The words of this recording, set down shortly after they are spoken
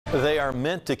They are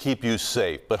meant to keep you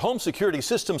safe, but home security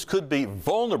systems could be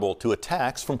vulnerable to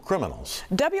attacks from criminals.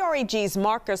 WREG's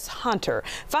Marcus Hunter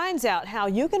finds out how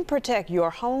you can protect your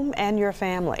home and your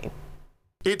family.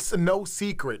 It's no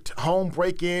secret. Home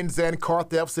break-ins and car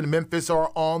thefts in Memphis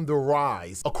are on the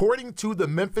rise. According to the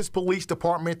Memphis Police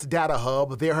Department data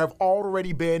hub, there have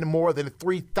already been more than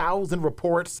 3,000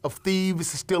 reports of thieves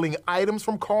stealing items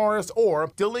from cars or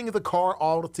stealing the car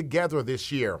altogether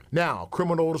this year. Now,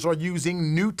 criminals are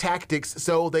using new tactics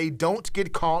so they don't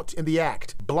get caught in the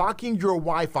act, blocking your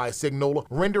Wi-Fi signal,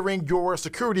 rendering your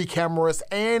security cameras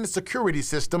and security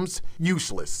systems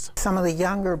useless. Some of the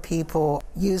younger people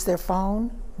use their phone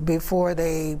before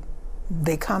they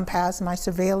come past my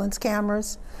surveillance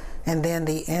cameras, and then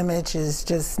the image is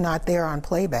just not there on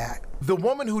playback. The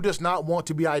woman, who does not want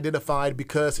to be identified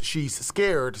because she's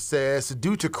scared, says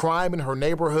due to crime in her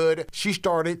neighborhood, she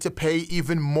started to pay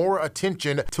even more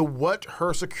attention to what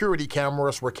her security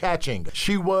cameras were catching.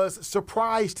 She was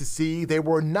surprised to see they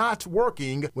were not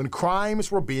working when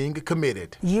crimes were being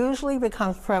committed. Usually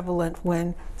becomes prevalent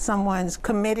when someone's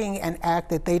committing an act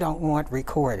that they don't want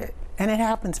recorded. And it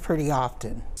happens pretty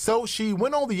often. So she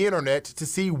went on the internet to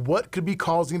see what could be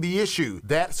causing the issue.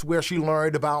 That's where she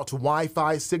learned about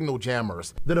Wi-Fi signal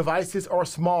jammers. The devices are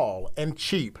small and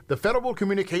cheap. The Federal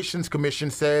Communications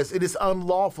Commission says it is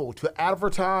unlawful to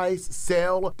advertise,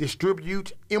 sell,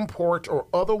 distribute, import, or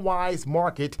otherwise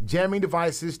market jamming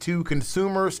devices to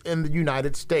consumers in the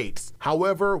United States.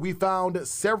 However, we found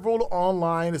several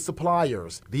online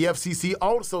suppliers. The FCC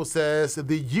also says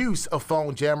the use of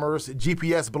phone jammers,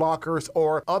 GPS blockers,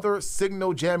 or other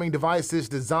signal jamming devices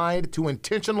designed to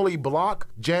intentionally block,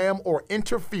 jam, or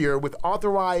interfere with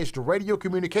authorized radio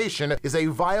communication is a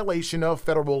violation of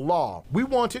federal law. We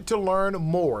wanted to learn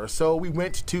more, so we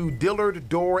went to Dillard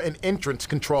Door and Entrance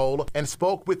Control and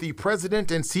spoke with the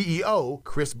president and CEO,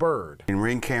 Chris Bird.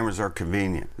 Ring cameras are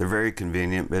convenient. They're very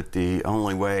convenient, but the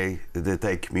only way that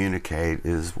they communicate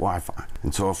is Wi-Fi.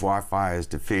 And so if Wi-Fi is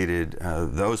defeated,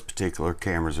 those particular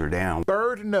cameras are down.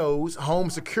 Bird knows home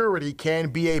security can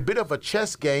be a bit of a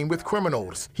chess game with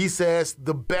criminals. He says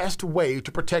the best way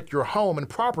to protect your home and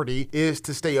property is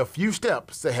to stay a few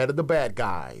steps ahead of the bad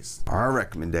guys. Our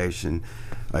recommendation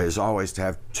is always to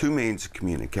have two means of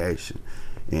communication,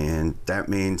 and that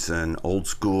means an old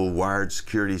school wired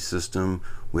security system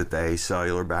with a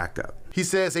cellular backup. He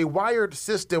says a wired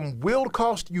system will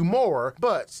cost you more,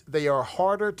 but they are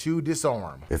harder to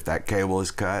disarm. If that cable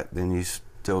is cut, then you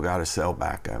still got a cell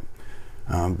backup.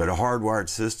 But a hardwired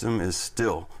system is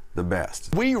still the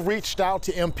best. We reached out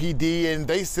to MPD and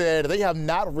they said they have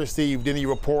not received any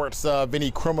reports of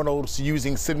any criminals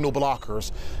using signal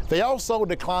blockers. They also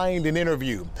declined an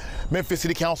interview. Memphis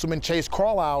City Councilman Chase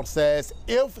Carlisle says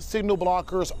if signal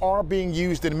blockers are being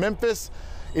used in Memphis,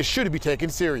 it should be taken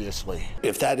seriously.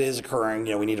 If that is occurring,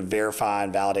 we need to verify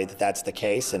and validate that that's the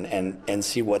case and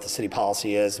see what the city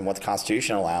policy is and what the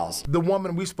Constitution allows. The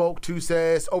woman we spoke to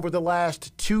says over the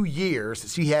last 2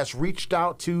 years, she has reached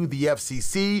out to the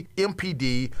FCC,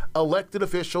 MPD, elected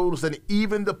officials, and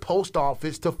even the post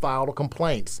office to file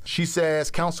complaints. She says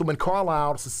Councilman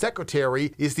Carlisle's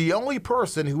secretary is the only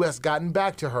person who has gotten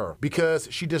back to her because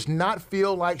she does not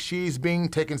feel like she's being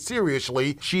taken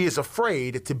seriously. She is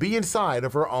afraid to be inside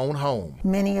of her own home.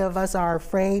 Many of us are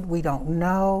afraid, we don't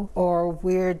know, or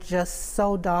we're just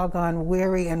so doggone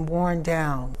weary and worn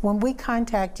down. When we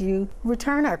contact you,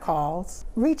 return our calls,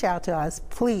 reach out to us,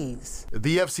 please.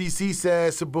 The FCC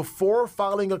says before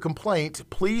filing a complaint,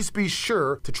 please be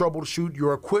sure to troubleshoot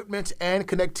your equipment and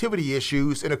connectivity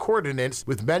issues in accordance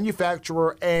with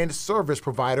manufacturer and service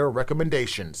provider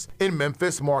recommendations. In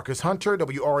Memphis, Marcus Hunter,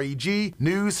 WREG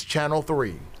News Channel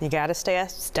 3. You got to stay a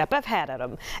step ahead of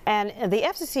them. And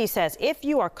the FCC says if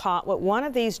you are caught with one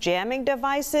of these jamming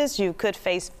devices, you could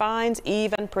face fines,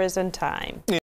 even prison time.